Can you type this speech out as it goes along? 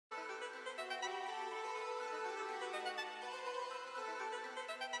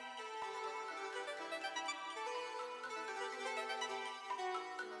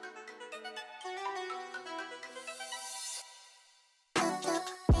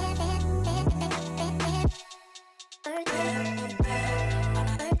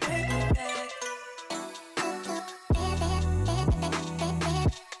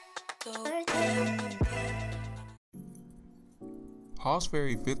Halls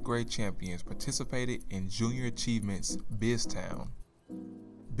Ferry 5th grade champions participated in Junior Achievements BizTown.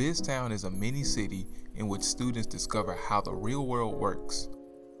 BizTown is a mini-city in which students discover how the real world works.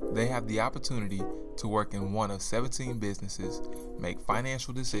 They have the opportunity to work in one of 17 businesses, make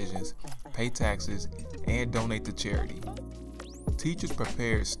financial decisions, pay taxes, and donate to charity. Teachers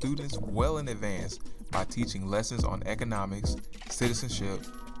prepared students well in advance by teaching lessons on economics, citizenship,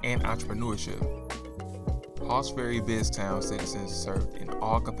 and entrepreneurship. Halls Ferry BizTown citizens served in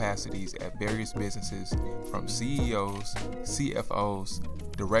all capacities at various businesses, from CEOs,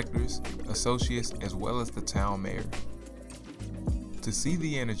 CFOs, directors, associates, as well as the town mayor. To see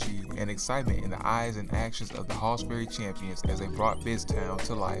the energy and excitement in the eyes and actions of the Halls Ferry champions as they brought BizTown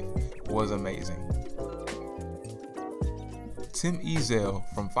to life was amazing. Tim Ezel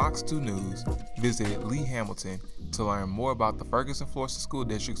from Fox 2 News visited Lee Hamilton to learn more about the Ferguson-Florissant School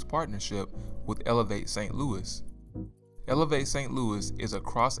District's partnership with Elevate St. Louis. Elevate St. Louis is a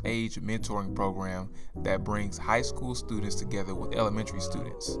cross-age mentoring program that brings high school students together with elementary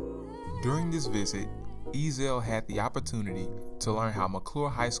students. During this visit, Ezel had the opportunity to learn how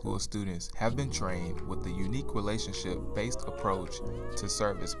McCluer High School students have been trained with the unique relationship-based approach to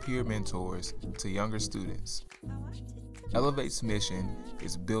serve as peer mentors to younger students. Elevate's mission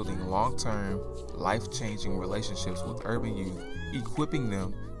is building long-term, life-changing relationships with urban youth, equipping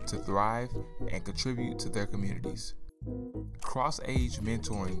them to thrive and contribute to their communities. Cross-age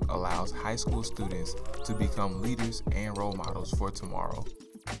mentoring allows high school students to become leaders and role models for tomorrow.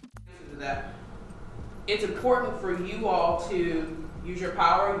 It's important for you all to use your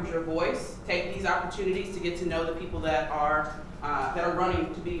power, use your voice, take these opportunities to get to know the people that are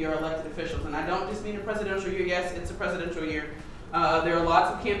running to be your elected officials. And I don't just mean a presidential year. Yes, it's a presidential year. There are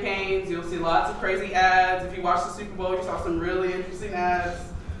lots of campaigns. You'll see lots of crazy ads. If you watch the Super Bowl, you saw some really interesting ads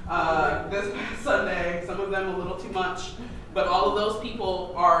this past Sunday, some of them a little too much. But all of those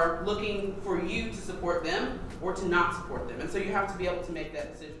people are looking for you to support them or to not support them. And so you have to be able to make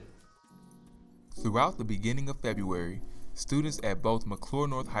that decision. Throughout the beginning of February, students at both McCluer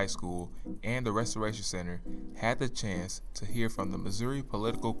North High School and the Restoration Center had the chance to hear from the Missouri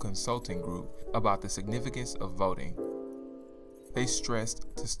Political Consulting Group about the significance of voting. They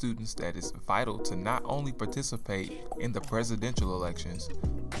stressed to students that it's vital to not only participate in the presidential elections,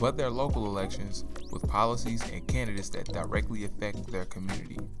 but their local elections with policies and candidates that directly affect their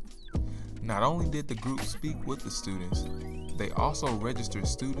community. Not only did the group speak with the students, they also registered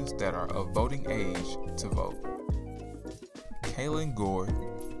students that are of voting age to vote. Kaylin Gore,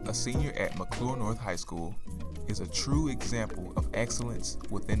 a senior at McCluer North High School, is a true example of excellence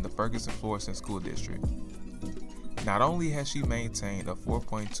within the Ferguson-Florissant School District. Not only has she maintained a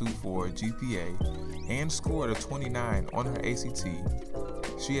 4.24 GPA and scored a 29 on her ACT,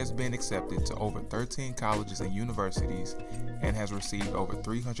 she has been accepted to over 13 colleges and universities and has received over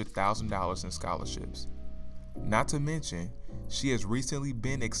 $300,000 in scholarships. Not to mention, she has recently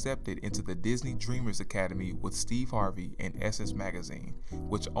been accepted into the Disney Dreamers Academy with Steve Harvey and Essence Magazine,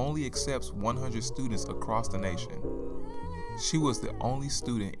 which only accepts 100 students across the nation. She was the only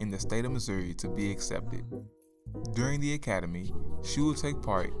student in the state of Missouri to be accepted. During the academy, she will take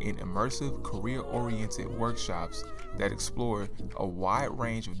part in immersive, career-oriented workshops that explore a wide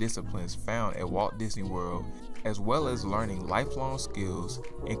range of disciplines found at Walt Disney World, as well as learning lifelong skills,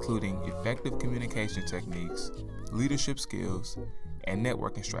 including effective communication techniques, leadership skills, and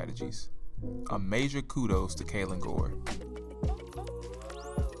networking strategies. A major kudos to Kaylin Gore.